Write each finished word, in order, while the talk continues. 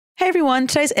Hey everyone,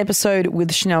 today's episode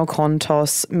with Chanel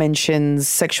CONTOS mentions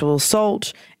sexual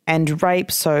assault and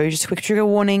rape, so just a quick trigger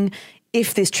warning.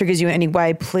 If this triggers you in any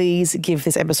way, please give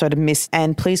this episode a miss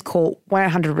and please call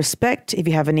 1-800-RESPECT if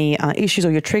you have any issues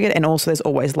or you're triggered, and also there's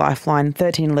always Lifeline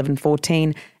 13 11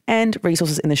 14 and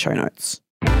resources in the show notes.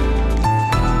 A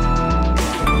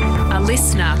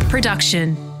listener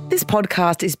production. This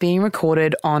podcast is being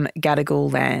recorded on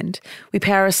Gadigal land. We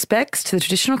pay our respects to the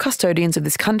traditional custodians of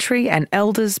this country and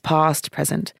elders past,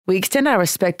 present. We extend our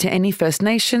respect to any First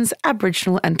Nations,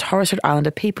 Aboriginal and Torres Strait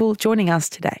Islander people joining us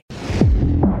today.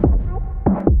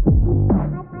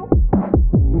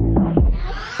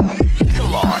 It's a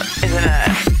lot, isn't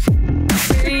it?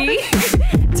 3,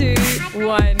 2,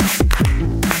 1.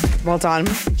 Well done.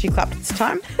 She clapped this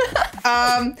time.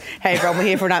 Hey everyone, we're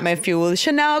here for Nightmare Fuel with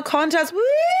Chanel CONTOS. Woo!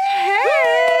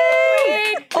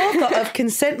 Hey! Author of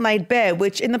Consent Made Bare,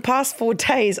 which in the past 4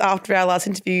 days after our last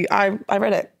interview, I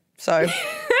read it. So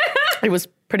it was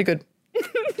pretty good.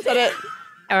 Is that it?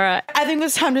 All right. I think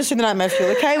it's time to do the Nightmare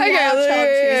Fuel, okay? We are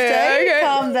Tuesday. Okay.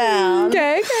 Calm down.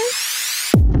 Okay.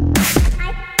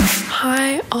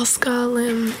 Hi, Oscar,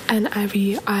 Lim, and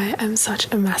Abby. I am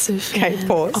such a massive fan. Okay,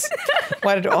 pause.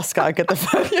 Why did Oscar get the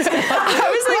phone? I was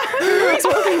like, who are we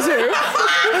talking to?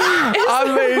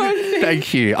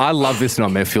 Thank you. I love this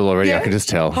Nightmare Fuel already. Yeah. I can just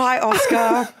tell. Hi,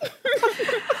 Oscar.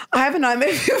 I have a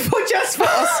Nightmare Fuel just for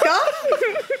Oscar.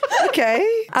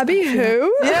 Okay. Abby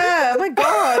who? Yeah, oh my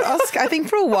God, Oscar. I think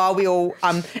for a while we all,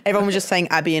 everyone was just saying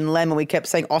Abby and Lem, and we kept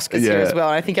saying Oscar's here as well.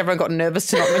 And I think everyone got nervous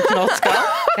to not mention Oscar.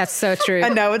 That's so true. I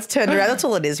know, it's turned around. That's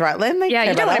all it is, right, Lem? Yeah,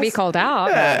 you don't want to be called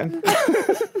out. Yeah.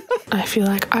 I feel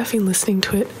like I've been listening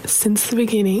to it since the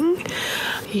beginning.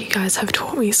 You guys have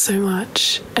taught me so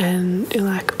much, and you're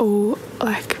like all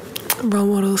like role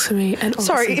models for me. And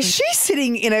Sorry, is she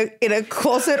sitting in a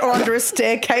closet or under a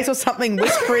staircase or something,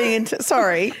 whispering into?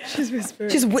 Sorry, She's whispering.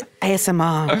 she's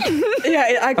ASMR.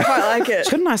 Yeah, I quite like it. It's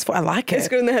good, nice. I like it. It's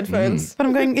good in the headphones. But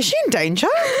I'm going, is she in danger?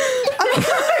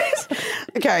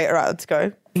 Okay, all right, let's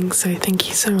go. So thank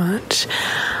you so much.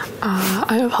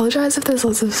 I apologize if there's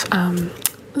lots of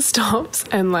stops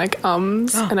and like and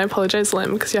I apologize,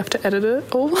 Lem, because you have to edit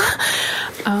it all.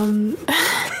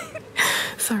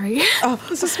 Sorry. Oh,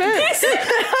 suspense.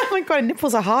 Oh my God,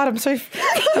 nipples are hard. I'm so,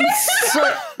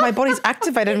 my body's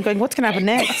activated. I'm going, what's going to happen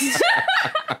next?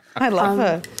 I love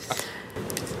her.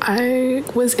 I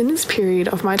was in this period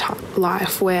of my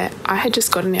life where I had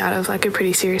just gotten out of like a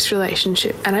pretty serious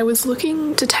relationship, and I was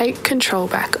looking to take control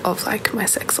back of like my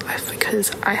sex life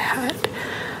because I had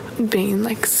been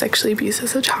like sexually abused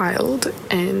as a child,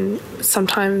 and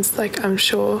sometimes like I'm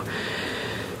sure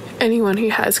anyone who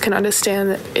has can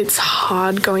understand that it's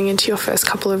hard going into your first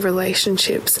couple of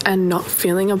relationships and not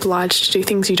feeling obliged to do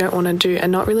things you don't want to do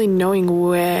and not really knowing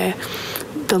where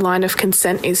the line of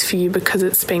consent is for you because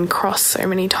it's been crossed so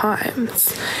many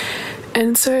times.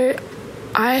 And so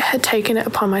I had taken it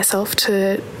upon myself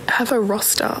to have a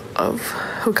roster of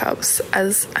hookups,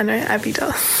 as I know Abby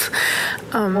does.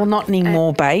 Well, not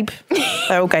anymore, babe.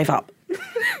 They all gave up.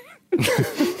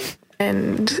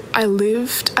 And I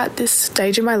lived at this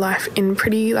stage in my life in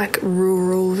pretty like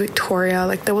rural Victoria.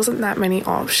 Like there wasn't that many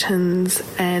options,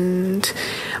 and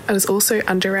I was also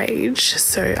underage,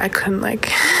 so I couldn't like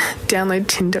download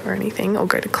Tinder or anything or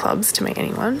go to clubs to meet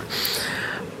anyone.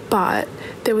 But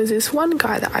there was this one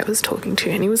guy that I was talking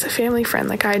to, and he was a family friend.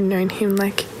 Like I had known him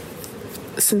like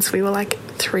since we were like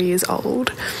 3 years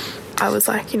old. I was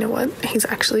like, you know what, he's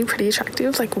actually pretty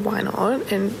attractive, like why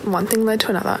not? And one thing led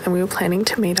to another, and we were planning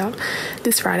to meet up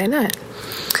this Friday night.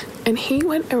 And he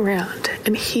went around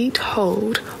and he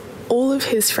told all of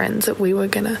his friends that we were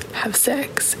going to have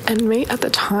sex, and me at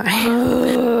the time.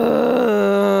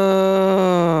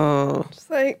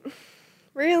 Just like,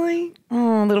 really?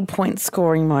 Oh, little point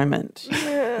scoring moment.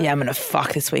 Yeah, I'm going to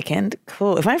fuck this weekend.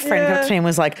 Cool. If my friend came up to me and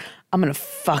was like, I'm going to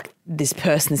fuck this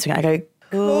person this weekend, I go,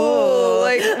 cool.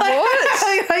 Like,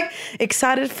 what? Like,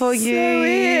 excited for you.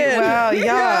 weird. Wow,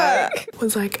 yuck.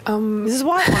 Was like, This is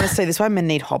why, honestly, this is why men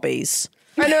need hobbies.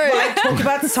 I know. Talk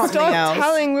about something Stop else.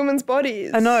 telling women's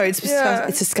bodies. I know, it's Yeah.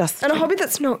 it's disgusting. And a hobby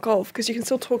that's not golf, because you can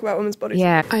still talk about women's bodies.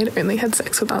 Yeah. I'd only had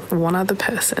sex with one other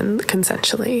person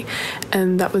consensually,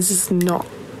 and that was just not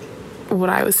what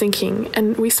I was thinking.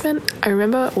 And I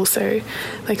remember also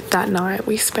like that night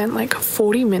we spent like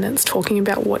 40 minutes talking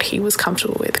about what he was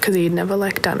comfortable with, because he had never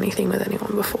like done anything with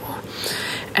anyone before,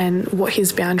 and what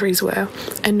his boundaries were.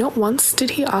 And not once did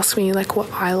he ask me like what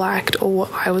I liked or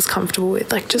what I was comfortable with.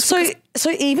 Like just So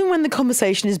even when the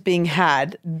conversation is being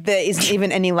had, there isn't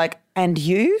even any like, and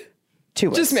you? 2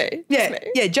 words. Just me. Yeah,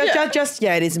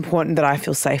 it is important that I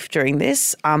feel safe during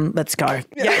this. Let's go. Yeah,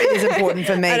 it is important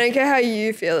for me. I don't care how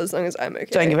you feel as long as I'm okay.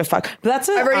 Don't give a fuck. But that's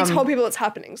I've already told people it's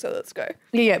happening, so let's go.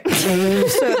 Yeah.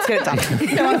 So let's get it done.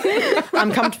 Come on.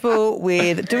 I'm comfortable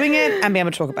with doing it and being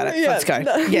able to talk about it. Yeah, Let's go.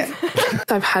 Yeah.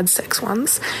 I've had sex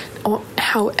once, or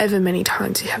however many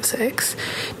times you have sex,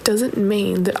 doesn't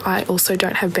mean that I also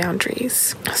don't have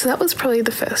boundaries. So that was probably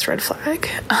the first red flag.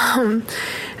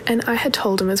 And I had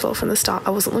told him as well from the start, I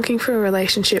wasn't looking for a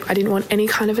relationship. I didn't want any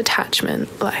kind of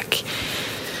attachment. Like,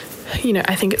 you know,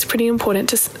 I think it's pretty important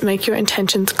to make your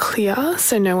intentions clear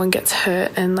so no one gets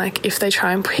hurt. And like, if they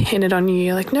try and pin it on you,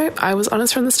 you're like, no, I was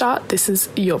honest from the start. This is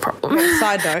your problem.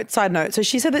 Side note. So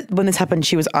she said that when this happened,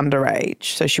 she was underage.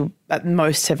 So she at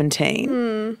most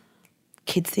 17.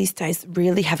 Kids these days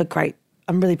really have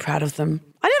I'm really proud of them.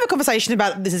 I didn't have a conversation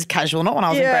about this is casual, not when I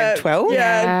was in grade 12.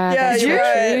 Yeah, Did you're you?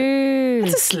 right.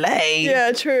 That's a slay.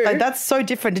 Yeah, true. Like, that's so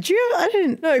different. Did you? I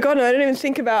didn't. No, God, no, I didn't even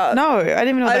think about. No, I didn't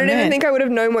even know what I that don't even meant. think I would have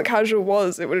known what casual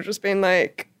was. It would have just been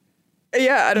like,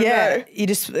 I don't know. You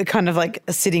just kind of like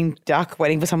a sitting duck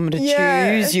waiting for someone to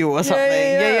Yeah. choose you or something.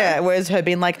 Yeah. Whereas her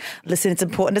being like, listen, it's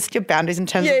important to set your boundaries in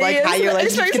terms of Yeah, like yeah, how your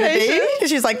it's relationship's going to be. expectation. And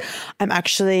she's like, I'm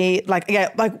actually like,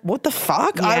 what the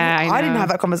fuck? Yeah, I didn't know.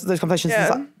 have those conversations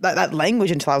Yeah. since that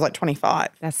language until I was like 25.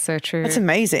 That's so true. That's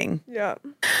amazing. Yeah.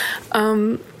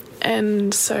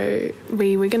 And so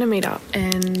we were going to meet up,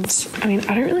 and I mean,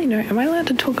 I don't really know. Am I allowed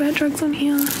to talk about drugs on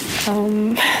here?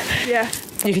 Yeah.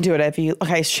 You can do whatever you.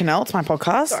 Okay, Chanel, it's my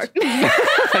podcast. Sorry.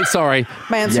 Hey, sorry.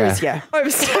 My answer is yeah. I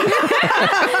was.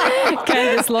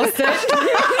 Candace lost it.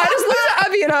 I just looked at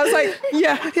Abby and I was like,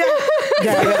 yeah.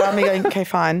 Yeah, I'm going, okay,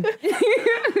 fine.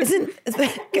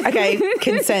 Okay,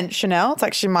 consent, Chanel. It's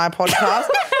actually my podcast.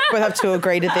 We'll have to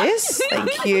agree to this.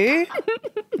 Thank you.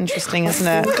 Interesting, isn't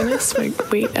We were it? going to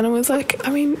smoke weed, and I was like,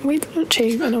 I mean, weed's not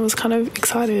cheap, and I was kind of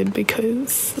excited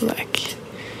because, like,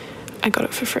 I got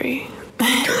it for free.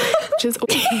 Which is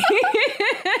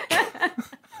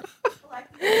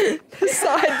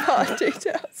Sidebar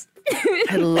details.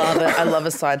 I love it. I love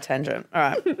a side tangent. All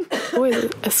right. always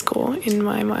a score in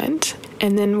my mind.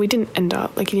 And then we didn't end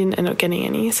up, like, he didn't end up getting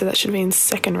any, so that should have been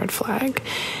second red flag.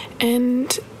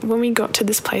 And when we got to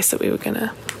this place that we were going to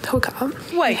hook up.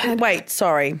 Wait,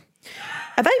 sorry.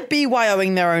 Are they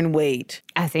BYOing their own weed?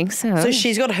 I think so. So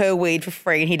she's got her weed for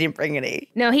free and he didn't bring any?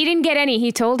 No, he didn't get any.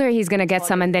 He told her he's going to get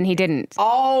some and then he didn't.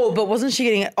 Oh, but wasn't she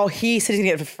getting it? Oh, he said he's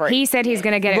going to get it for free. He said he's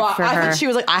going to get it for I her. thought she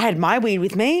was like, I had my weed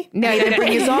with me. No, he no, didn't no.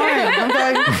 bring his own. I'm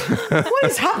going, what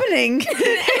is happening?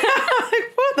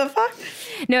 Like, what the fuck?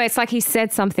 No, it's like he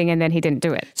said something and then he didn't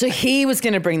do it. So he was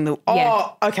going to bring the... Oh,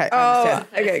 Yeah. okay. I understand.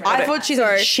 okay, got I it. thought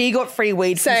Sorry. she got free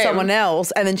weed from Same. someone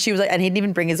else and then she was like, and he didn't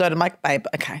even bring his own. I'm like, babe,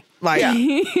 okay. Like,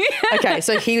 okay,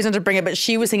 so he was going to bring it, but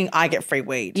she was thinking I get free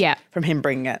weed Yeah. from him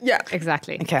bringing it. Yeah.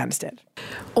 Exactly. Okay, I understand.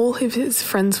 All of his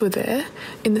friends were there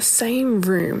in the same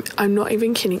room. I'm not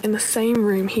even kidding. In the same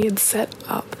room, he had set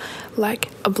up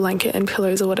like a blanket and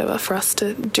pillows or whatever for us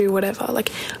to do whatever. Like,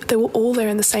 they were all there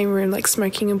in the same room, like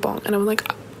smoking a bong. And I'm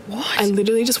like, What? I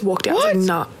literally just walked out. I was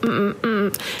like, nah.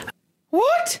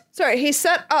 What? Sorry, he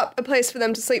set up a place for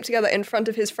them to sleep together in front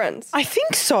of his friends. I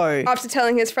think so. After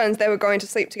telling his friends they were going to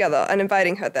sleep together and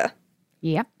inviting her there.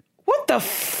 Yep. What the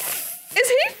Is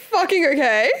he fucking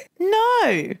okay? No.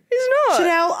 He's not.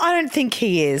 Chanel, I don't think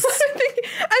he is.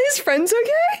 Are his friends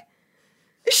okay?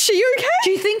 Is she okay?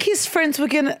 Do you think his friends were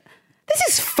going to... This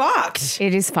is fucked.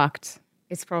 It is fucked.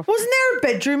 It's pro. Wasn't there a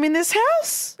bedroom in this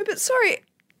house? But sorry,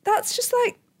 that's just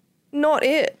like not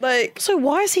it. Like, So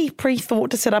why has he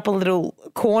pre-thought to set up a little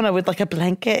corner with like a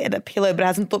blanket and a pillow, but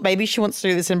hasn't thought maybe she wants to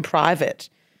do this in private?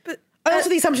 but And also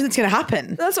the assumption that's going to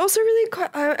happen. that's also really quite.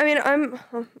 I mean,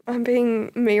 I'm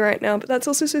being me right now, but that's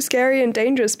also so scary and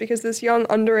dangerous because this young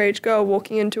underage girl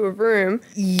walking into a room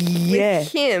Yeah.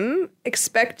 with him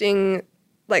expecting,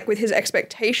 like, with his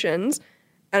expectations,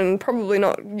 and probably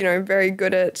not, you know, very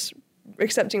good at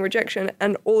accepting rejection,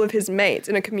 and all of his mates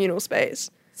in a communal space.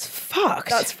 It's fucked.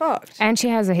 That's fucked. And she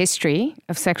has a history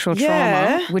of sexual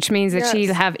Yeah. trauma, which means that Yes.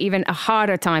 she'll have even a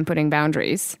harder time putting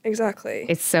boundaries. Exactly.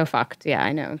 It's so fucked. Yeah,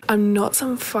 I know. I'm not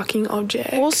some fucking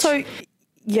object. also,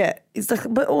 yeah, it's like,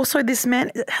 but also this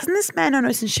man, hasn't this man known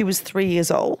her since she was 3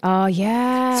 years old? Oh,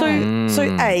 yeah.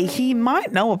 So A, he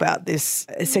might know about this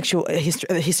sexual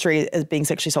history as being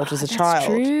sexually assaulted as a child.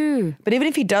 True. But even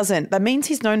if he doesn't, that means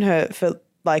he's known her for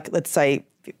like, let's say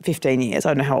 15 years. I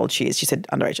don't know how old she is. She said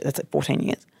underage. That's like 14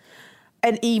 years.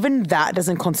 And even that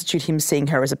doesn't constitute him seeing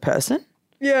her as a person.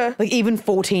 Yeah. Like even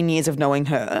 14 years of knowing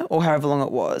her or however long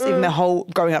it was, even the whole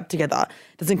growing up together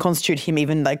doesn't constitute him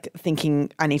even like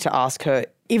thinking I need to ask her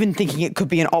even thinking it could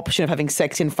be an option of having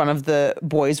sex in front of the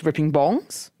boys ripping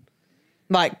bongs.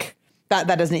 Like that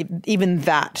doesn't even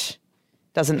that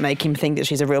doesn't make him think that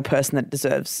she's a real person that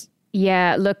deserves.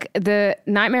 Yeah, look, the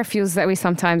nightmare fuels that we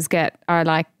sometimes get are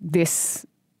like this,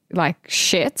 like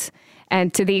shit.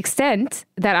 And to the extent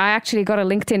that I actually got a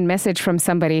LinkedIn message from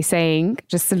somebody saying,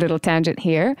 just a little tangent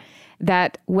here,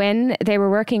 that when they were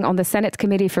working on the Senate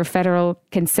Committee for Federal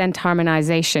Consent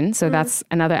Harmonization, so that's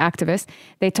another activist,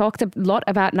 they talked a lot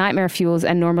about nightmare fuels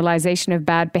and normalization of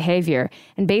bad behavior.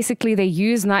 And basically they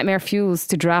use nightmare fuels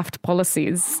to draft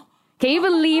policies. Can you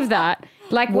believe that?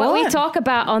 Like what we talk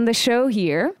about on the show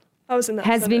here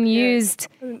has been used.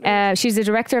 She's the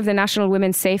director of the National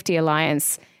Women's Safety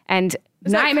Alliance. And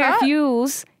nightmare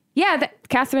fuels. Yeah,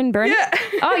 Catherine Burney. Yeah.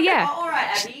 Oh, yeah. All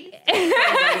right, Abby.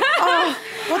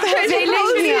 What the hell? Changing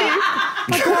policy.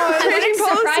 I want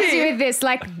to surprise you with this.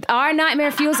 Like, our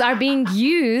nightmare fuels are being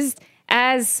used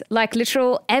as like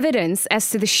literal evidence as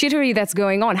to the shittery that's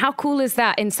going on. How cool is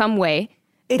that in some way?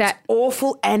 It's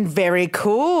awful and very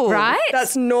cool. Right?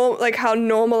 That's like how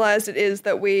normalized it is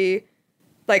that we,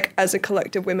 like as a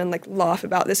collective women, like laugh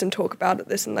about this and talk about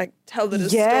this and like tell the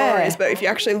stories. But if you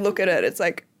actually look at it, it's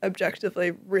like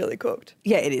objectively really cooked.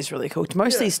 Yeah, it is really cooked.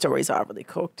 Most of these stories are really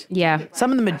cooked. Yeah.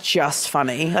 Some of them are just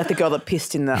funny. Like the girl that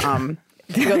pissed in the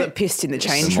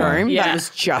change room. Yeah. That was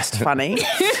just funny.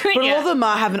 But all of them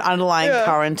have an underlying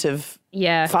current of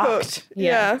fucked.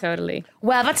 Yeah, totally.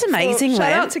 Wow, that's amazing, Shout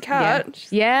Len. out to Kat.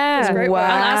 Yeah. great I'll work.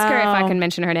 ask her if I can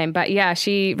mention her name. But yeah,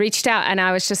 she reached out and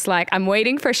I was just like, I'm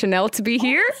waiting for Chanel to be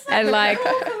here and like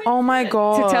Oh my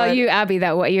God. to tell you, Abby,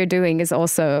 that what you're doing is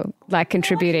also like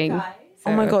contributing.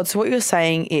 Oh my God. So what you're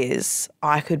saying is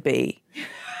I could be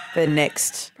the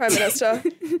next... Prime Minister.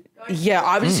 Yeah,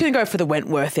 I'm just going to go for the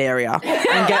Wentworth area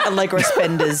and get Allegra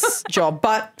Spender's job.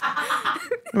 But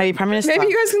maybe Prime Minister. Maybe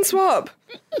you guys can swap.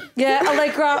 Yeah,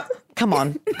 Allegra, come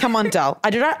on, Dal. I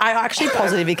actually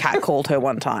positively catcalled her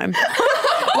one time.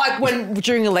 Like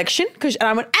during election, and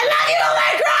I went, I love you,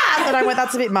 Allegra! And I went,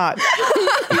 that's a bit much.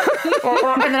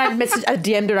 And then I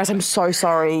DM'd her and I said, I'm so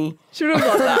sorry. Should have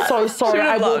loved that. I'm so sorry.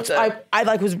 I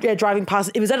was driving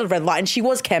past, it was at a red light and she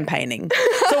was campaigning.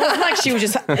 So it wasn't like she was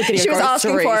just getting She was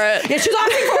asking for it. Yeah, she was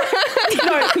asking for it.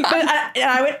 No, and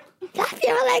I went, love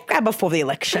you, Allegra, before the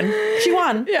election. She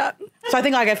won. Yeah. So I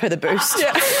think I gave her the boost.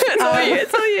 Yeah.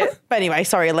 It's all you. But anyway,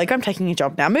 sorry, Allegra, I'm taking your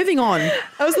job now. Moving on.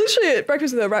 I was literally at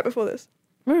breakfast with her right before this.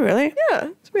 Oh, really? Yeah,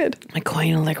 it's weird. My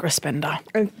queen, Allegra Spender.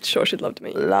 I'm sure she'd love to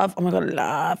meet you. Love, oh my God,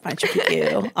 love my chicky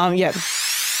girl. Yeah.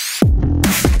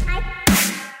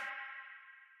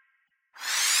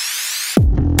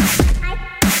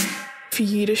 For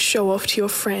you to show off to your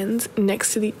friends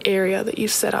next to the area that you've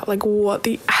set up, like what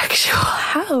the actual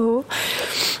hell?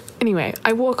 Anyway,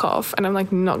 I walk off and I'm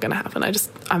like, not gonna happen.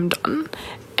 I'm done.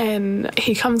 And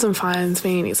he comes and finds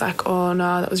me and he's like, oh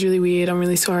no, that was really weird. I'm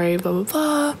really sorry, blah, blah,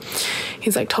 blah.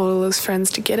 He's like told all his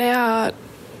friends to get out,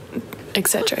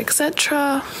 etc.,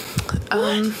 etc.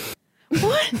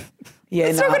 What? Yeah,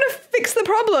 It's not going to fix the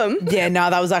problem. Yeah,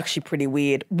 no, that was actually pretty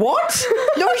weird. What?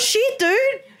 No shit, dude.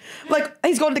 Like,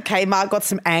 he's gone to Kmart, got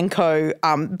some Anko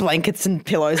blankets and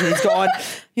pillows, and he's gone,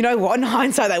 you know what, in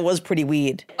hindsight, that was pretty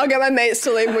weird. I'll get my mates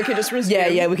to leave and we can just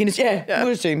resume. Yeah, we can just, we'll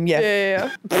resume,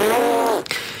 Yeah.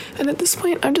 And at this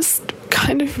point, I'm just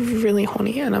kind of really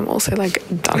horny and I'm also like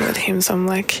done with him. So I'm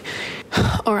like,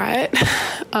 all right.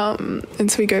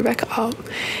 And so we go back up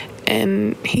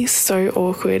and he's so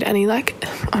awkward. And he like,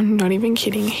 I'm not even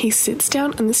kidding. He sits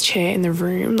down on this chair in the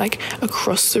room, like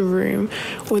across the room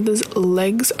with his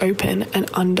legs open and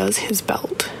undoes his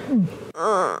belt.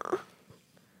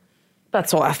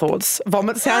 That's all our thoughts.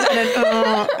 Vomit sound and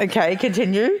then, okay,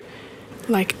 continue.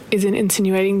 Like, is it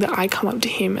insinuating that I come up to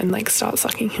him and like start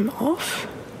sucking him off?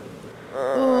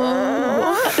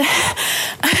 What?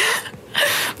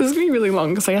 This is going to be really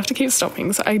long because I have to keep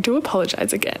stopping. So I do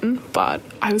apologize again, but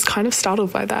I was kind of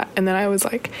startled by that. And then I was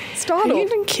like, Startled? Are you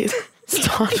even kidding?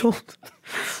 Startled.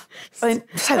 I mean,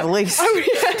 to say the least. To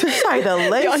say the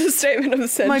least. The understatement of the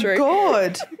century. My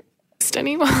God.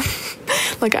 Anyone.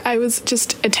 Like, I was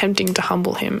just attempting to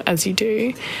humble him, as you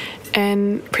do.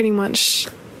 And pretty much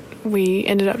we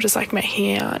ended up just like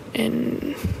making out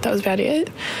and that was about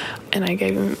it. And I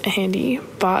gave him a handy,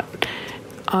 but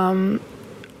oh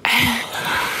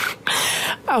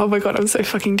my God, I'm so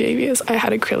fucking devious. I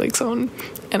had acrylics on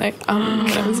and when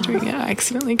I was doing it, I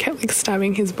accidentally kept like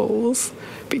stabbing his balls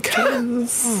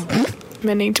because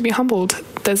men need to be humbled.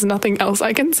 There's nothing else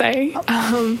I can say.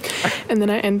 And then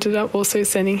I ended up also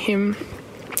sending him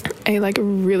a like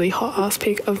really hot ass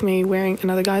pic of me wearing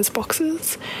another guy's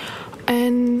boxers.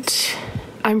 And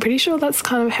I'm pretty sure that's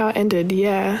kind of how it ended,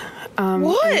 yeah.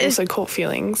 What? I also caught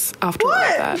feelings after all of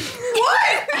that.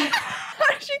 What? How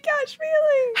did you catch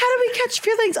feelings? How do we catch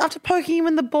feelings after poking him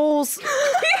in the balls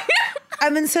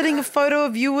and then sending a photo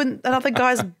of you and another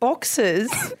guy's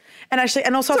boxes? And also,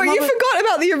 So you forgot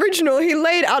about the original. He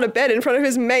laid out of bed in front of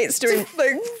his mates doing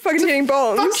like fucking hitting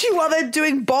bongs. Fuck you while they're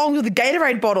doing bongs with a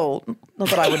Gatorade bottle. Not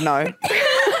that I would know.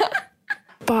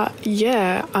 But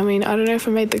yeah, I mean, I don't know if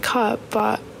I made the cut,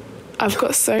 but I've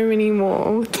got so many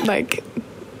more like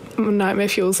nightmare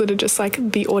fuels that are just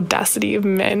like the audacity of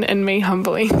men and me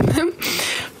humbling them.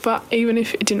 But even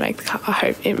if it didn't make the cut, I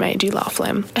hope it made you laugh,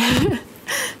 Lem.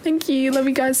 Thank you. Love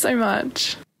you guys so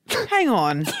much. Hang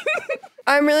on.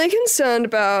 I'm really concerned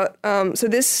about, so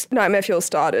this nightmare fuel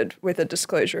started with a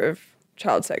disclosure of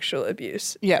child sexual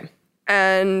abuse. Yeah.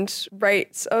 And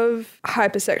rates of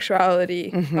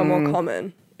hypersexuality are more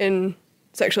common in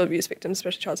sexual abuse victims,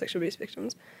 especially child sexual abuse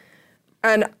victims.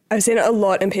 And I've seen it a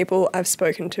lot in people I've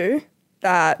spoken to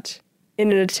that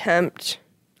in an attempt,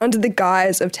 under the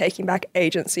guise of taking back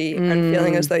agency and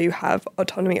feeling as though you have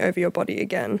autonomy over your body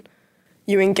again,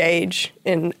 you engage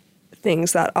in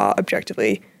things that are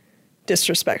objectively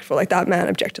disrespectful. Like that man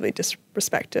objectively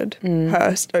disrespected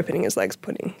her, opening his legs,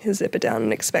 putting his zipper down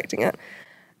and expecting it.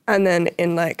 And then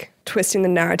in like twisting the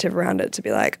narrative around it to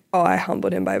be like, oh, I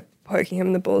humbled him by poking him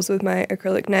in the balls with my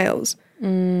acrylic nails.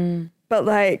 But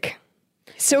like,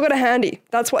 still got a handy.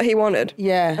 That's what he wanted.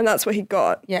 Yeah. And that's what he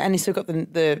got. Yeah, and he still got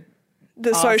the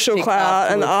social pick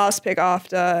clout and the afterwards. ass pick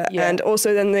after. Yeah. And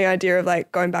also then the idea of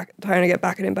like going back, trying to get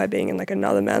back at him by being in like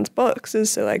another man's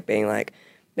boxes. So like being like,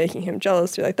 making him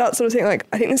jealous, like that sort of thing. Like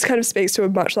I think this kind of speaks to a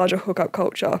much larger hookup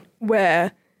culture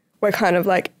where we're kind of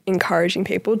like encouraging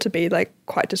people to be like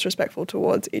quite disrespectful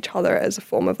towards each other as a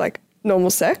form of like normal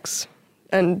sex,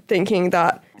 and thinking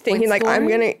like I'm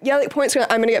gonna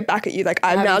I'm gonna get back at you, like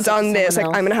I've Having now sex done with this, like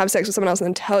someone I'm gonna have sex with someone else and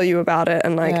then tell you about it.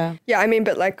 And like I mean,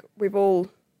 but like we've all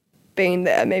been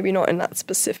there, maybe not in that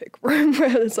specific room where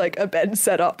there's like a bed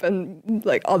set up and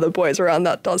like other boys around.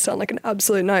 That does sound like an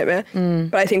absolute nightmare.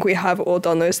 But I think we have all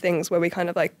done those things where we kind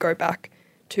of like go back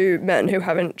to men who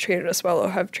haven't treated us well or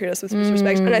have treated us with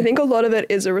disrespect. And I think a lot of it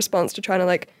is a response to trying to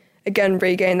like, again,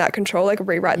 regain that control, like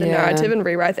rewrite the narrative and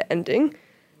rewrite the ending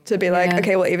to be like,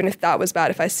 okay, well, even if that was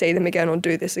bad, if I see them again or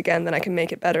do this again, then I can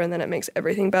make it better and then it makes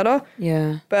everything better.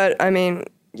 Yeah. But I mean,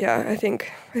 yeah, I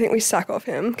think we sack off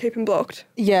him, keep him blocked.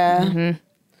 Yeah.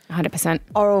 100%.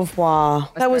 Au revoir.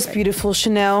 That was beautiful,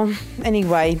 Chanel.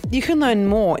 Anyway, you can learn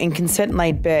more in Consent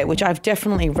Laid Bare, which I've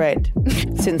definitely read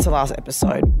since the last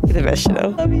episode. You're the best,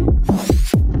 Chanel. Love you.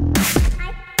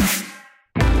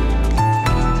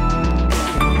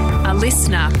 A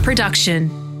listener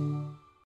production.